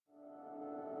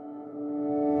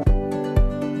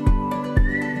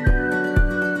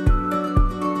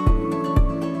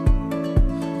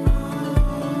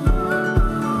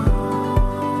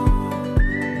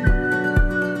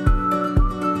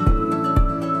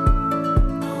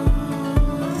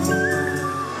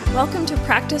Welcome to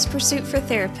Practice Pursuit for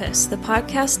Therapists, the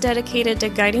podcast dedicated to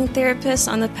guiding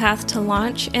therapists on the path to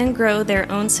launch and grow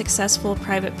their own successful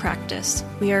private practice.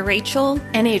 We are Rachel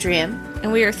and Adrienne,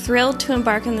 and we are thrilled to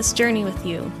embark on this journey with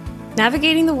you.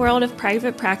 Navigating the world of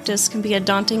private practice can be a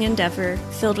daunting endeavor,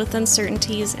 filled with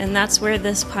uncertainties, and that's where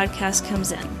this podcast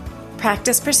comes in.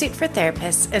 Practice Pursuit for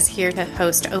Therapists is here to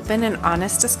host open and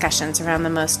honest discussions around the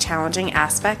most challenging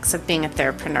aspects of being a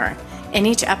therapreneur. In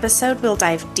each episode, we'll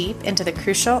dive deep into the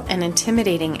crucial and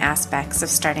intimidating aspects of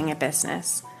starting a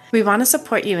business. We want to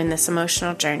support you in this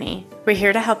emotional journey. We're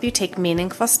here to help you take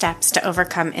meaningful steps to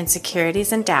overcome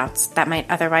insecurities and doubts that might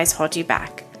otherwise hold you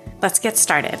back. Let's get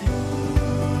started.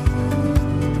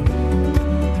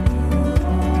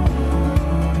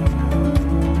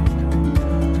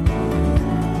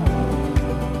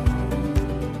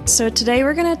 So today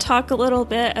we're going to talk a little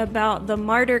bit about the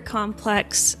martyr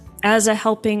complex as a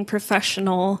helping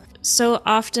professional. So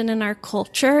often in our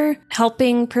culture,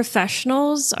 helping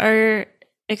professionals are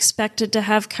expected to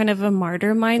have kind of a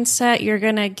martyr mindset. You're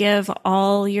going to give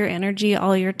all your energy,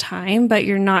 all your time, but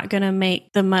you're not going to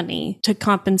make the money to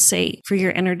compensate for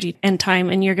your energy and time,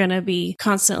 and you're going to be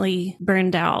constantly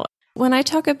burned out. When I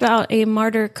talk about a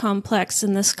martyr complex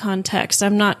in this context,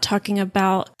 I'm not talking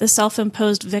about the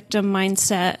self-imposed victim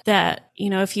mindset that,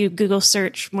 if you Google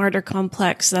search martyr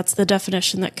complex, that's the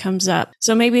definition that comes up.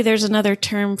 So maybe there's another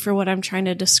term for what I'm trying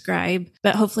to describe,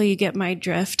 but hopefully you get my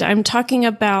drift. I'm talking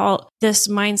about this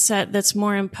mindset that's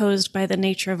more imposed by the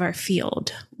nature of our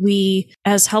field. We,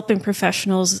 as helping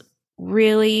professionals,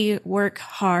 really work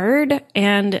hard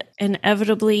and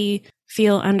inevitably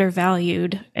feel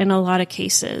undervalued in a lot of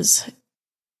cases.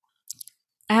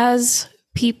 As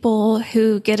people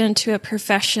who get into a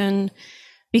profession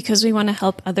because we want to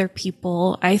help other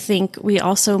people, I think we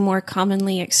also more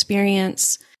commonly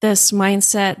experience this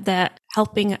mindset that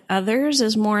helping others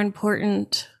is more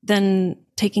important than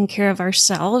taking care of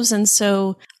ourselves. And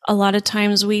so a lot of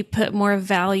times we put more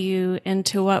value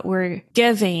into what we're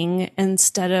giving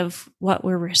instead of what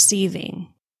we're receiving.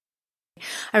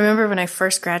 I remember when I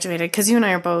first graduated, because you and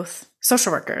I are both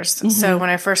social workers. Mm-hmm. So when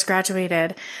I first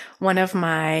graduated, one of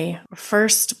my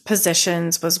first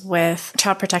positions was with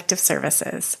Child Protective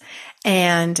Services.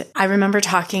 And I remember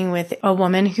talking with a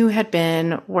woman who had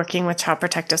been working with Child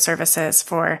Protective Services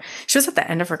she was at the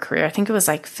end of her career. I think it was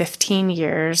like 15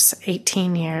 years,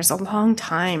 18 years, a long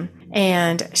time.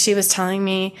 And she was telling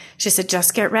me, she said,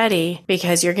 just get ready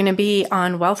because you're going to be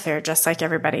on welfare just like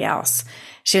everybody else.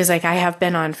 She was like, I have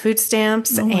been on food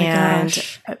stamps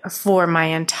for my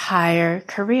entire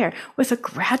career with a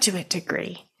graduate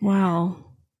degree. Wow.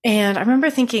 And I remember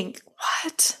thinking,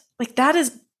 what? Like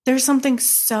there's something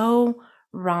so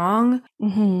wrong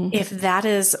if that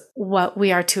is what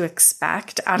we are to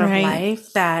expect out of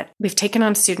life, that we've taken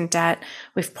on student debt,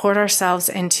 we've poured ourselves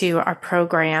into our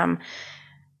program,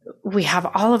 we have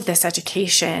all of this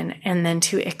education, and then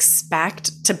to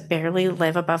expect to barely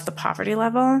live above the poverty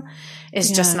level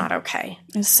is just not okay.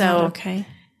 It's not okay.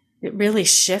 Really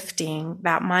shifting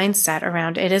that mindset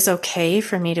around, it is okay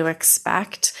for me to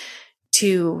expect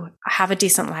to have a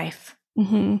decent life.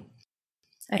 Mm-hmm.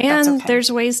 And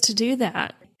there's ways to do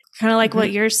that. Kind of like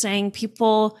what you're saying,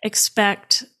 people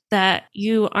expect that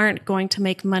you aren't going to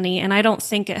make money. And I don't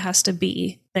think it has to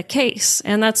be the case.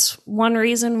 And that's one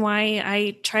reason why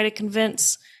I try to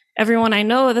convince everyone I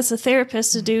know that's a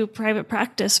therapist to do private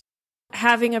practice.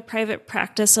 Having a private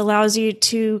practice allows you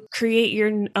to create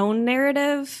your own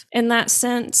narrative in that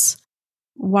sense.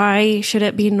 Why should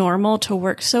it be normal to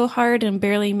work so hard and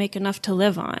barely make enough to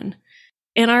live on?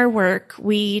 In our work,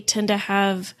 we tend to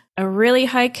have a really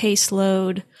high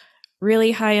caseload,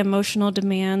 really high emotional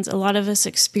demands. A lot of us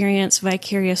experience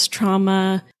vicarious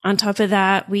trauma. On top of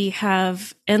that, we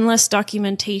have endless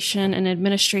documentation and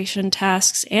administration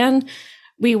tasks, and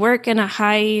we work in a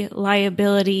high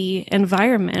liability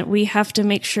environment. We have to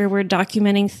make sure we're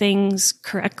documenting things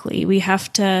correctly. We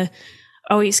have to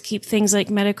always keep things like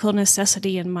medical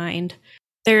necessity in mind.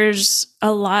 There's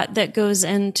a lot that goes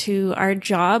into our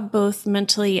job, both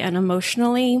mentally and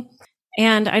emotionally.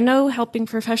 And I know helping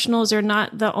professionals are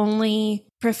not the only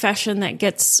profession that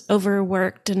gets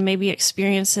overworked and maybe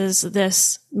experiences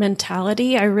this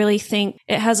mentality. I really think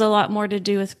it has a lot more to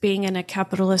do with being in a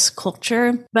capitalist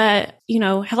culture. But,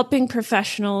 helping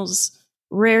professionals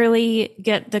rarely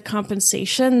get the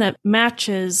compensation that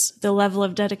matches the level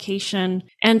of dedication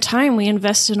and time we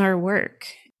invest in our work.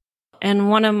 And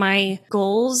one of my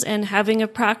goals in having a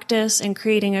practice and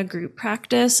creating a group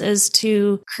practice is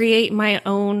to create my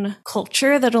own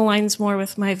culture that aligns more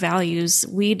with my values.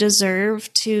 We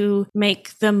deserve to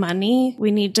make the money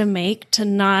we need to make to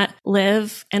not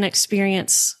live and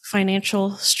experience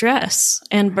financial stress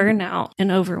and burnout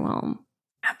and overwhelm.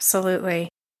 Absolutely.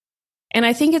 And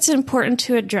I think it's important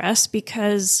to address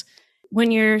because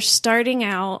when you're starting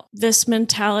out, this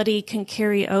mentality can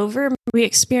carry over. We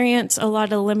experience a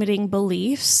lot of limiting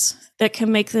beliefs that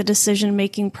can make the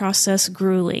decision-making process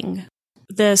grueling.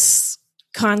 This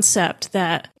concept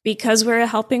that because we're a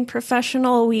helping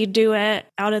professional, we do it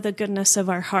out of the goodness of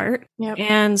our heart. Yep.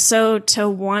 And so to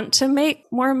want to make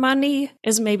more money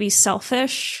is maybe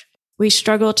selfish. We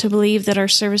struggle to believe that our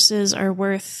services are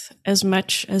worth as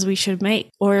much as we should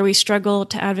make, or we struggle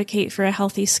to advocate for a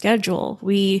healthy schedule.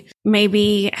 We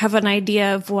maybe have an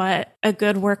idea of what a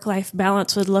good work-life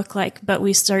balance would look like, but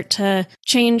we start to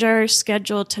change our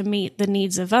schedule to meet the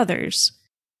needs of others.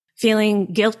 Feeling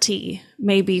guilty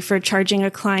maybe for charging a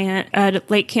client a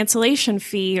late cancellation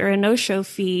fee or a no-show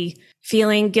fee,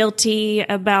 feeling guilty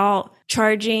about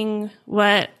charging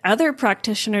what other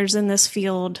practitioners in this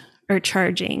field are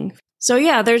charging. So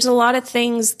yeah, there's a lot of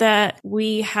things that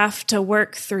we have to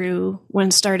work through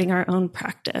when starting our own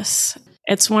practice.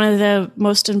 It's one of the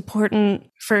most important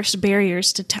first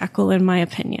barriers to tackle, in my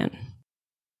opinion.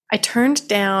 I turned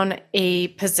down a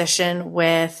position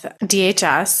with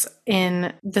DHS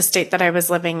in the state that I was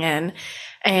living in.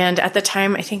 And at the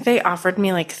time, I think they offered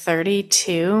me like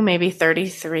 32, maybe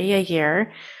 33 a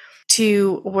year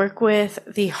to work with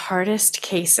the hardest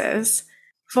cases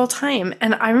full time.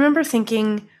 And I remember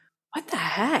thinking, what the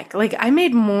heck? Like, I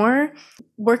made more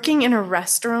working in a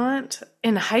restaurant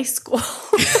in high school.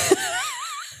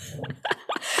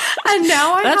 And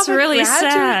now I have a really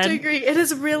graduate sad. degree. It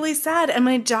is really sad. And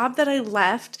my job that I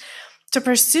left to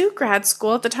pursue grad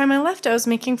school, at the time I left, I was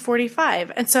making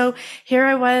 45. And so here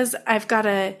I was, I've got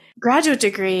a graduate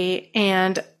degree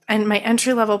and my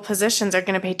entry-level positions are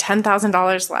going to pay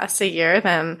 $10,000 less a year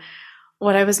than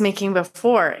what I was making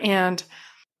before. And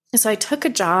so I took a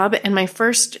job, and my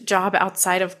first job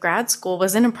outside of grad school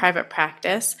was in a private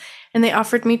practice, and they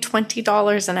offered me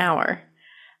 $20 an hour.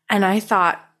 And I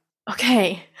thought,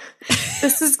 okay,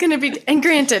 this is going to be, and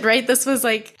granted, right, this was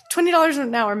like $20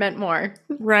 an hour meant more.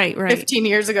 Right. 15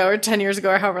 years ago or 10 years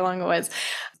ago or however long it was.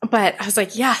 But I was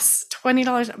like, yes,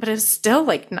 $20, but it was still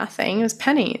like nothing. It was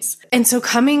pennies. And so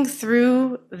coming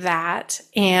through that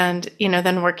and,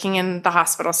 then working in the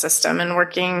hospital system and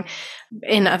working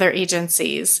in other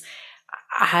agencies,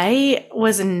 I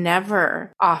was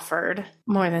never offered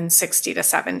more than 60 to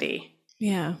 70.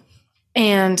 Yeah.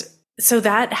 And so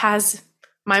that has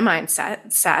my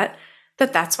mindset set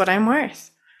that that's what I'm worth.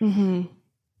 Mm-hmm.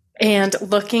 And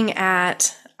looking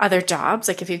at other jobs,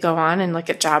 like if you go on and look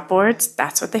at job boards,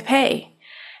 that's what they pay.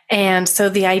 And so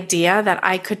the idea that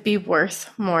I could be worth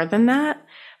more than that,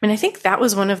 I mean, I think that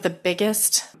was one of the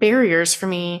biggest barriers for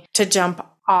me to jump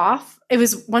off. It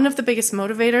was one of the biggest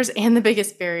motivators and the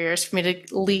biggest barriers for me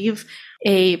to leave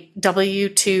a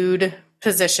W-2'd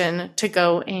position to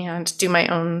go and do my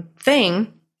own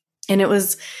thing. And it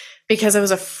was because I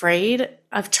was afraid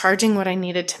of charging what I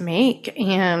needed to make.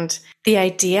 And the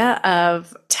idea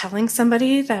of telling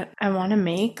somebody that I want to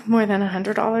make more than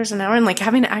 $100 an hour and like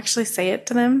having to actually say it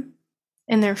to them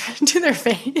to their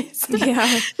face,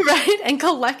 Yeah. right? And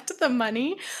collect the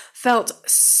money felt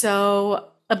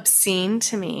so obscene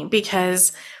to me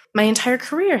because my entire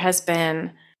career has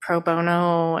been pro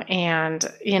bono and,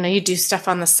 you do stuff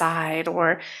on the side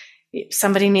or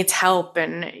somebody needs help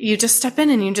and you just step in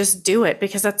and you just do it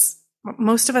because that's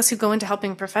most of us who go into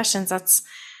helping professions, that's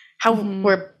how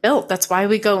we're built. That's why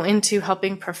we go into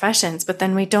helping professions, but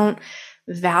then we don't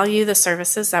value the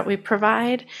services that we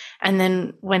provide. And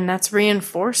then when that's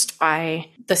reinforced by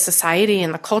the society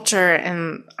and the culture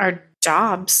and our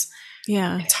jobs,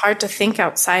 it's hard to think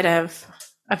outside of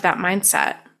that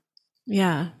mindset.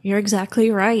 Yeah, you're exactly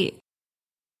right.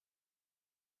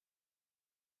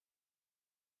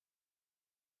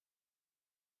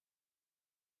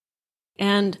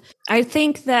 And I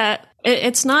think that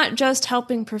it's not just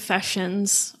helping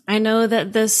professions. I know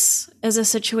that this is a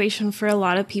situation for a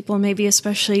lot of people, maybe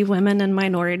especially women and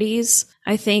minorities.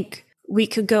 I think we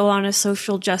could go on a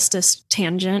social justice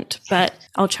tangent, but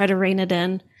I'll try to rein it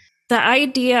in. The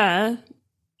idea,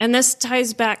 and this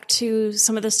ties back to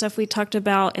some of the stuff we talked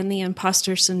about in the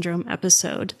imposter syndrome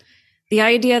episode, the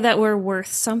idea that we're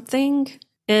worth something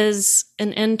is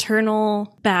an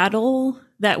internal battle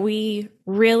that we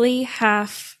really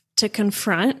have to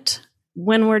confront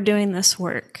when we're doing this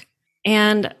work.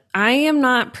 And I am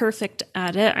not perfect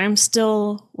at it. I'm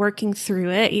still working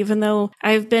through it. Even though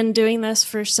I've been doing this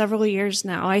for several years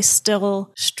now, I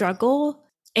still struggle.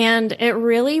 And it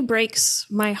really breaks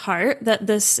my heart that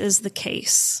this is the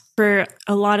case for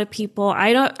a lot of people.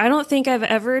 I don't think I've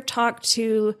ever talked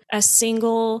to a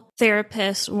single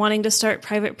therapist wanting to start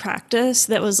private practice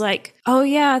that was like, oh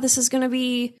yeah, this is going to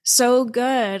be so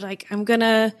good. Like, I'm going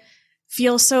to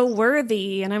feel so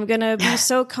worthy and I'm going to be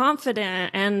so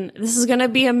confident and this is going to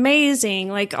be amazing.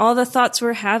 Like, all the thoughts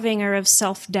we're having are of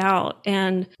self-doubt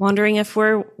and wondering if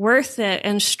we're worth it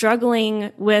and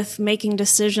struggling with making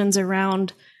decisions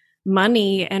around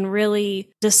money and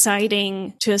really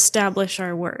deciding to establish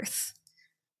our worth.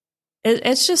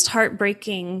 It's just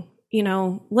heartbreaking. You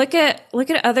know, look at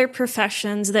other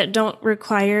professions that don't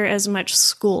require as much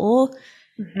school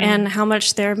and how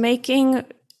much they're making.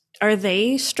 Are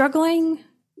they struggling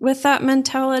with that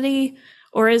mentality?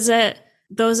 Or is it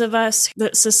those of us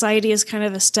that society has kind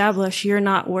of established, you're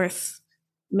not worth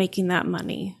making that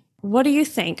money? What do you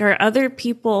think? Are other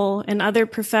people in other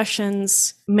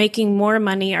professions making more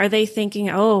money? Are they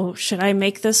thinking, oh, should I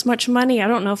make this much money? I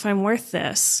don't know if I'm worth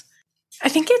this. I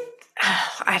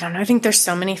don't know. I think there's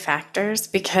so many factors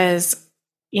because,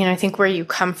 you know, I think where you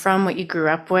come from, what you grew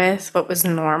up with, what was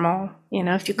normal, you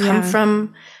know, if you come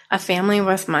from a family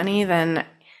with money, then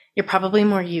you're probably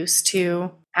more used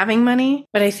to having money.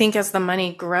 But I think as the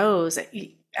money grows,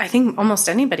 I think almost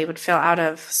anybody would feel out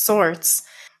of sorts.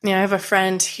 You know, I have a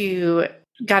friend who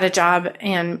got a job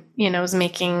and, you know, was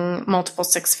making multiple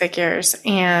six figures,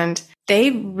 and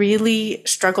they really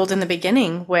struggled in the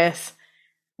beginning with,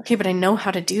 okay, but I know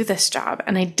how to do this job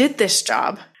and I did this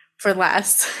job for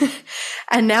less.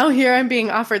 And now here I'm being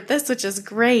offered this, which is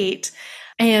great.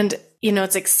 And, you know,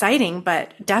 it's exciting,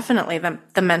 but definitely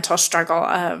the mental struggle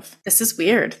of this is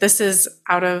weird. This is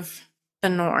out of the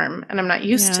norm and I'm not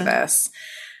used to this.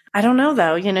 I don't know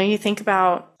though. You know, you think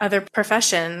about other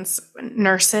professions,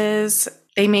 nurses,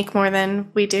 they make more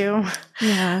than we do.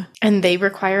 Yeah. And they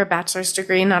require a bachelor's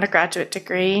degree, not a graduate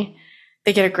degree.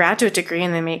 They get a graduate degree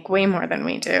and they make way more than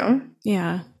we do.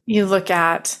 Yeah. You look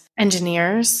at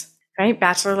engineers, right?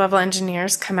 Bachelor level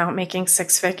engineers come out making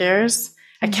six figures.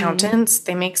 Accountants,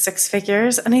 they make six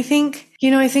figures. And I think, you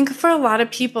know, I think for a lot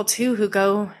of people too, who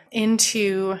go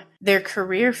into their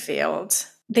career field,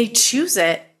 they choose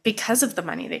it because of the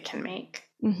money they can make.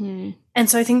 And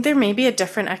so I think there may be a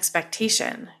different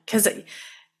expectation because,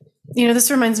 you know,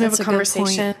 this reminds me of a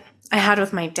conversation I had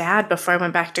with my dad before I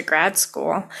went back to grad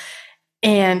school.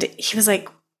 And he was like,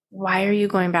 why are you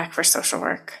going back for social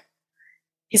work?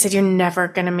 He said, you're never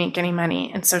going to make any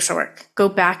money in social work. Go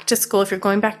back to school. If you're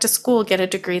going back to school, get a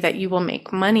degree that you will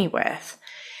make money with.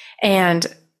 And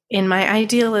in my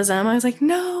idealism, I was like,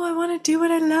 no, I want to do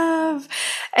what I love.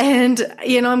 And,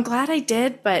 you know, I'm glad I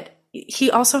did, but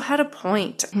he also had a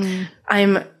point.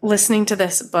 I'm listening to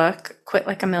this book, Quit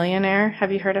Like a Millionaire.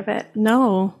 Have you heard of it?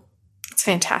 No. It's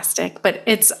fantastic, but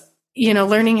it's, you know,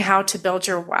 learning how to build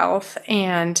your wealth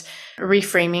and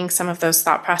reframing some of those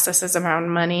thought processes around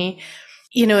money.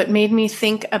 You know, it made me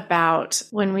think about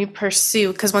when we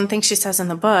pursue, because one thing she says in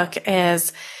the book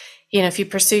is, you know, if you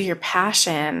pursue your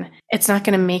passion, it's not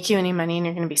going to make you any money and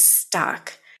you're going to be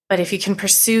stuck. But if you can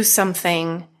pursue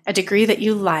something, a degree that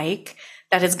you like,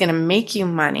 that is going to make you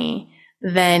money,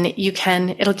 then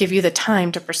it'll give you the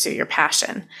time to pursue your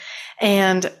passion.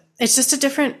 And it's just a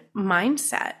different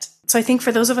mindset. So I think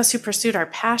for those of us who pursued our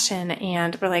passion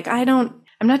and we're like, I'm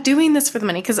not doing this for the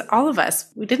money, because all of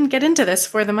us, we didn't get into this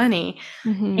for the money.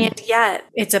 And yet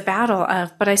it's a battle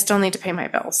of, but I still need to pay my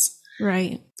bills.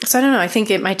 Right. So I don't know. I think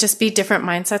it might just be different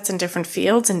mindsets in different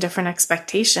fields and different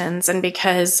expectations. And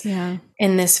because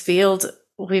in this field,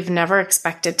 we've never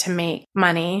expected to make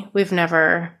money. We've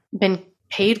never been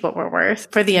paid what we're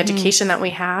worth for the education that we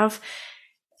have.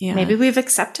 Maybe we've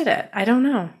accepted it. I don't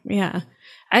know. Yeah.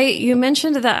 You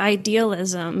mentioned the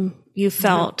idealism you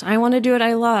felt. I want to do what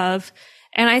I love.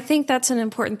 And I think that's an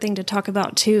important thing to talk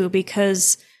about too,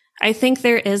 because I think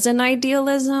there is an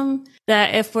idealism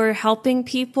that if we're helping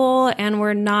people and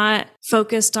we're not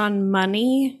focused on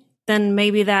money, then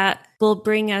maybe that will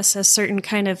bring us a certain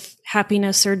kind of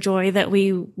happiness or joy that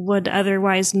we would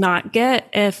otherwise not get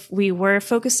if we were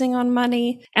focusing on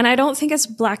money. And I don't think it's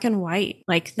black and white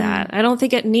like that. I don't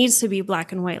think it needs to be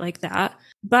black and white like that.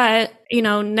 But, you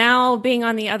know, now being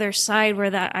on the other side where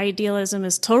that idealism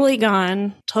is totally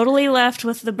gone, totally left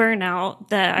with the burnout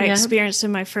that I experienced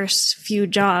in my first few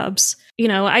jobs, you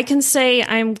know, I can say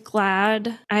I'm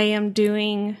glad I am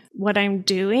doing what I'm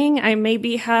doing. I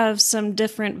maybe have some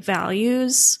different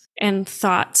values and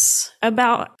thoughts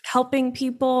about helping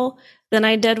people than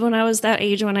I did when I was that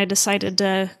age when I decided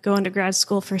to go into grad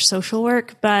school for social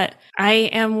work. But I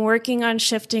am working on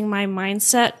shifting my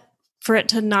mindset for it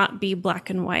to not be black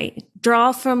and white.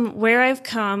 Draw from where I've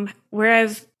come, where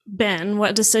I've been,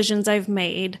 what decisions I've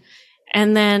made,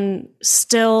 and then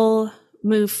still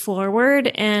move forward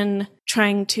in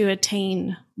trying to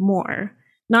attain more.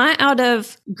 Not out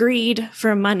of greed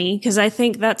for money, because I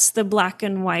think that's the black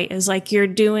and white, is like you're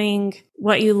doing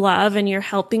what you love and you're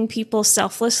helping people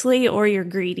selflessly, or you're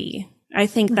greedy. I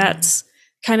think that's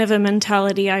kind of a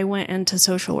mentality I went into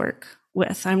social work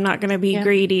with. I'm not going to be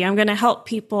greedy. I'm going to help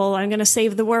people. I'm going to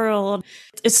save the world.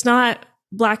 It's not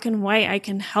black and white. I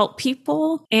can help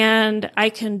people, and I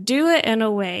can do it in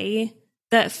a way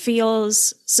that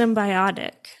feels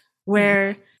symbiotic,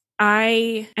 where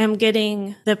I am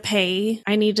getting the pay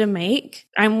I need to make.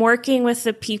 I'm working with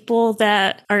the people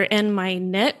that are in my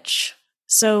niche.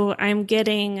 So I'm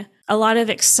getting a lot of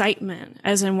excitement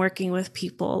as I'm working with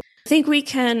people. I think we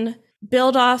can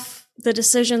build off the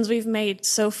decisions we've made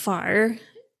so far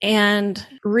and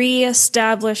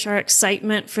reestablish our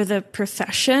excitement for the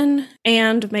profession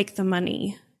and make the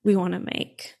money we want to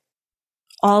make,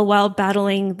 all while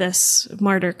battling this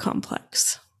martyr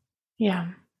complex. Yeah.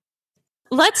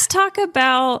 Let's talk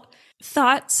about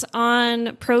thoughts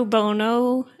on pro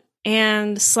bono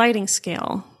and sliding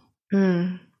scale.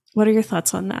 What are your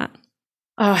thoughts on that?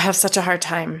 Oh, I have such a hard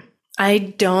time. I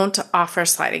don't offer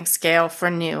sliding scale for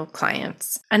new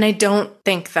clients, and I don't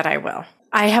think that I will.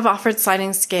 I have offered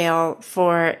sliding scale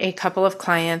for a couple of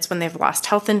clients when they've lost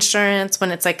health insurance,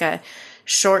 when it's like a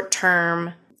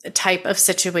short-term type of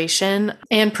situation,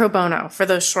 and pro bono for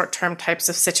those short-term types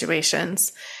of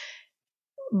situations.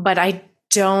 But I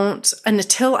don't,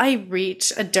 until I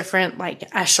reach a different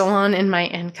like echelon in my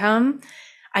income,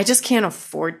 I just can't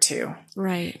afford to.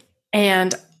 Right.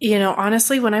 And, you know,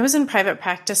 honestly, when I was in private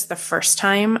practice the first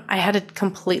time, I had a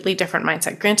completely different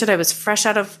mindset. Granted, I was fresh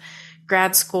out of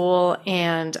grad school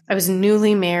and I was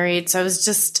newly married. So it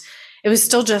was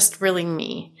still just really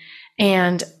me.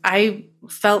 And I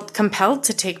felt compelled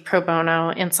to take pro bono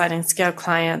and sliding scale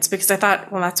clients because I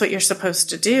thought, well, that's what you're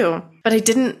supposed to do. But I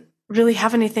didn't really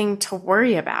have anything to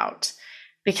worry about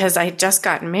because I had just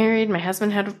gotten married. My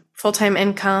husband had full-time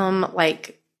income.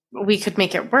 Like we could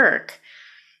make it work.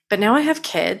 But now I have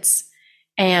kids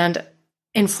and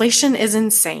inflation is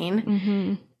insane.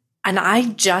 Mm-hmm. And I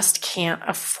just can't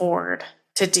afford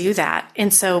to do that.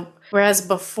 And so, whereas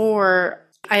before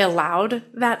I allowed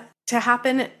that to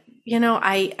happen, you know,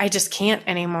 I just can't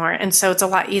anymore. And so it's a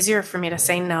lot easier for me to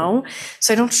say no.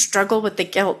 So I don't struggle with the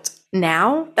guilt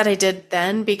now that I did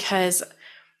then, because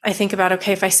I think about,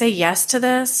 okay, if I say yes to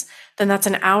this, then that's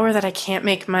an hour that I can't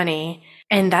make money.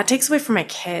 And that takes away from my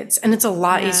kids. And it's a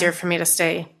lot easier for me to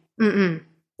say,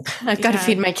 I've got to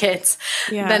feed my kids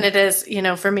than it is, you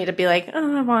know, for me to be like,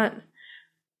 oh, I want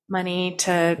money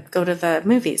to go to the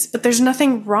movies. But there's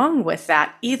nothing wrong with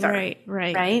that either.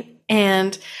 Right.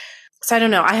 And so I don't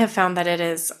know. I have found that it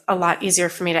is a lot easier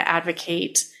for me to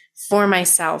advocate for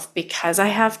myself because I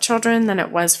have children than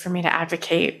it was for me to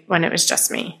advocate when it was just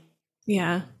me.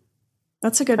 Yeah,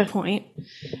 that's a good point.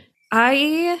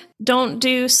 I don't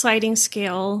do sliding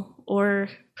scale or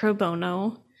pro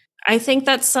bono. I think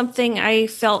that's something I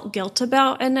felt guilt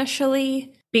about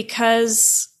initially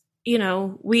because, you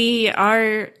know, we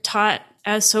are taught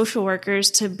as social workers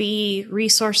to be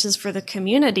resources for the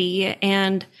community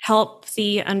and help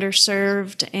the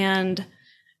underserved. And,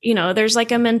 you know, there's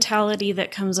like a mentality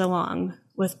that comes along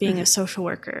with being a social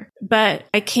worker, but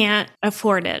I can't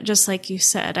afford it. Just like you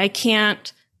said, I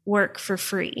can't work for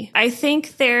free. I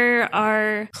think there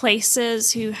are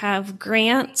places who have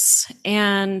grants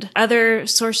and other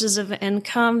sources of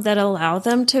income that allow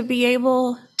them to be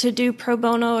able to do pro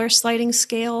bono or sliding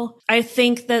scale. I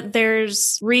think that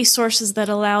there's resources that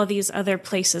allow these other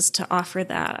places to offer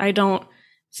that. I don't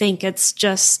think it's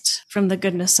just from the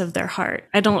goodness of their heart.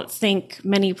 I don't think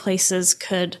many places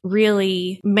could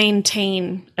really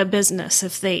maintain a business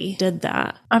if they did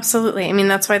that. Absolutely. I mean,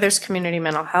 that's why there's community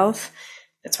mental health.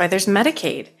 That's why there's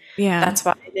Medicaid. Yeah. That's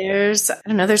why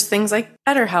there's things like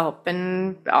BetterHelp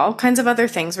and all kinds of other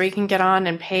things where you can get on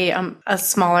and pay a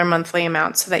smaller monthly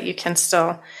amount so that you can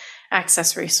still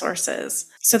access resources.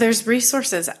 So there's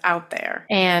resources out there,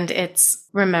 and it's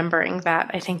remembering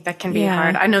that. I think that can be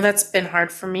hard. I know that's been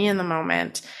hard for me in the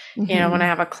moment. You know, when I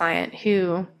have a client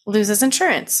who loses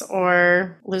insurance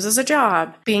or loses a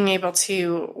job, being able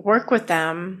to work with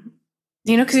them,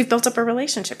 you know, because you've built up a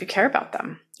relationship, you care about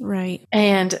them. Right.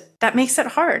 And that makes it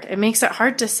hard. It makes it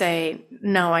hard to say,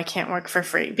 no, I can't work for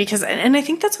free because, and I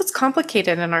think that's what's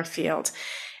complicated in our field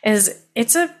is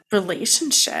it's a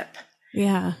relationship.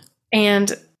 Yeah.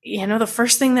 And, you know, the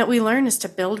first thing that we learn is to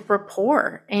build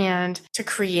rapport and to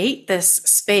create this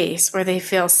space where they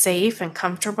feel safe and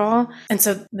comfortable. And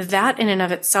so that in and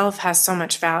of itself has so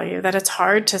much value that it's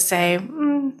hard to say,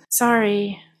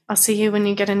 sorry, I'll see you when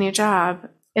you get a new job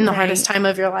in the hardest time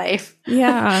of your life.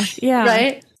 Yeah. Yeah.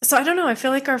 Right? So I don't know. I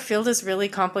feel like our field is really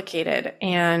complicated,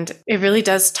 and it really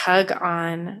does tug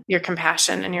on your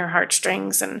compassion and your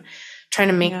heartstrings, and trying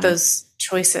to make those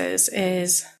choices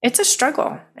it's a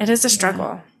struggle. It is a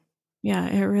struggle. Yeah,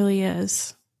 it really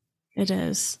is. It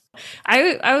is.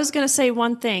 I was going to say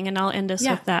one thing, and I'll end us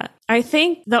with that. I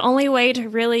think the only way to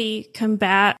really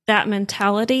combat that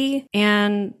mentality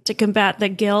and to combat the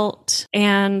guilt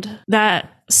and that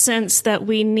sense that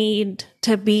we need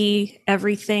to be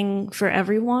everything for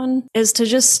everyone is to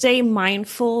just stay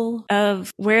mindful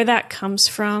of where that comes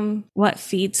from, what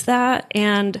feeds that,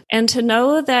 and to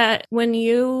know that when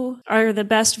you are the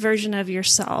best version of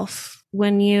yourself,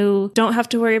 when you don't have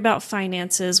to worry about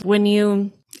finances, when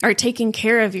you are taking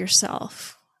care of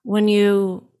yourself, when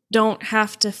you don't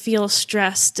have to feel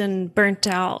stressed and burnt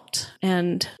out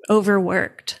and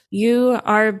overworked, you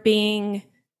are being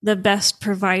the best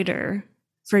provider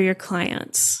for your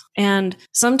clients. And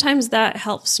sometimes that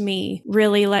helps me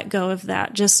really let go of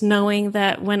that, just knowing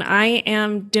that when I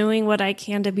am doing what I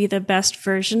can to be the best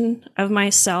version of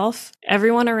myself,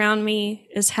 everyone around me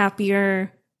is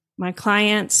happier. My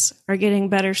clients are getting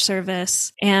better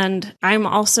service, and I'm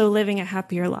also living a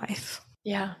happier life.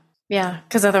 Yeah. Yeah.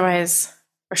 Because otherwise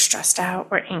we're stressed out.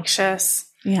 We're anxious.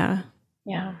 Yeah.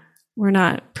 Yeah. We're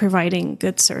not providing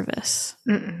good service.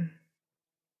 Mm-mm.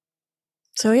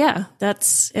 So yeah,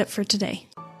 that's it for today.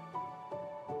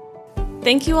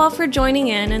 Thank you all for joining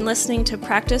in and listening to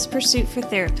Practice Pursuit for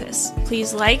Therapists.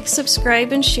 Please like,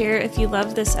 subscribe, and share if you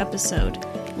love this episode.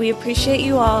 We appreciate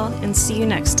you all, and see you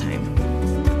next time.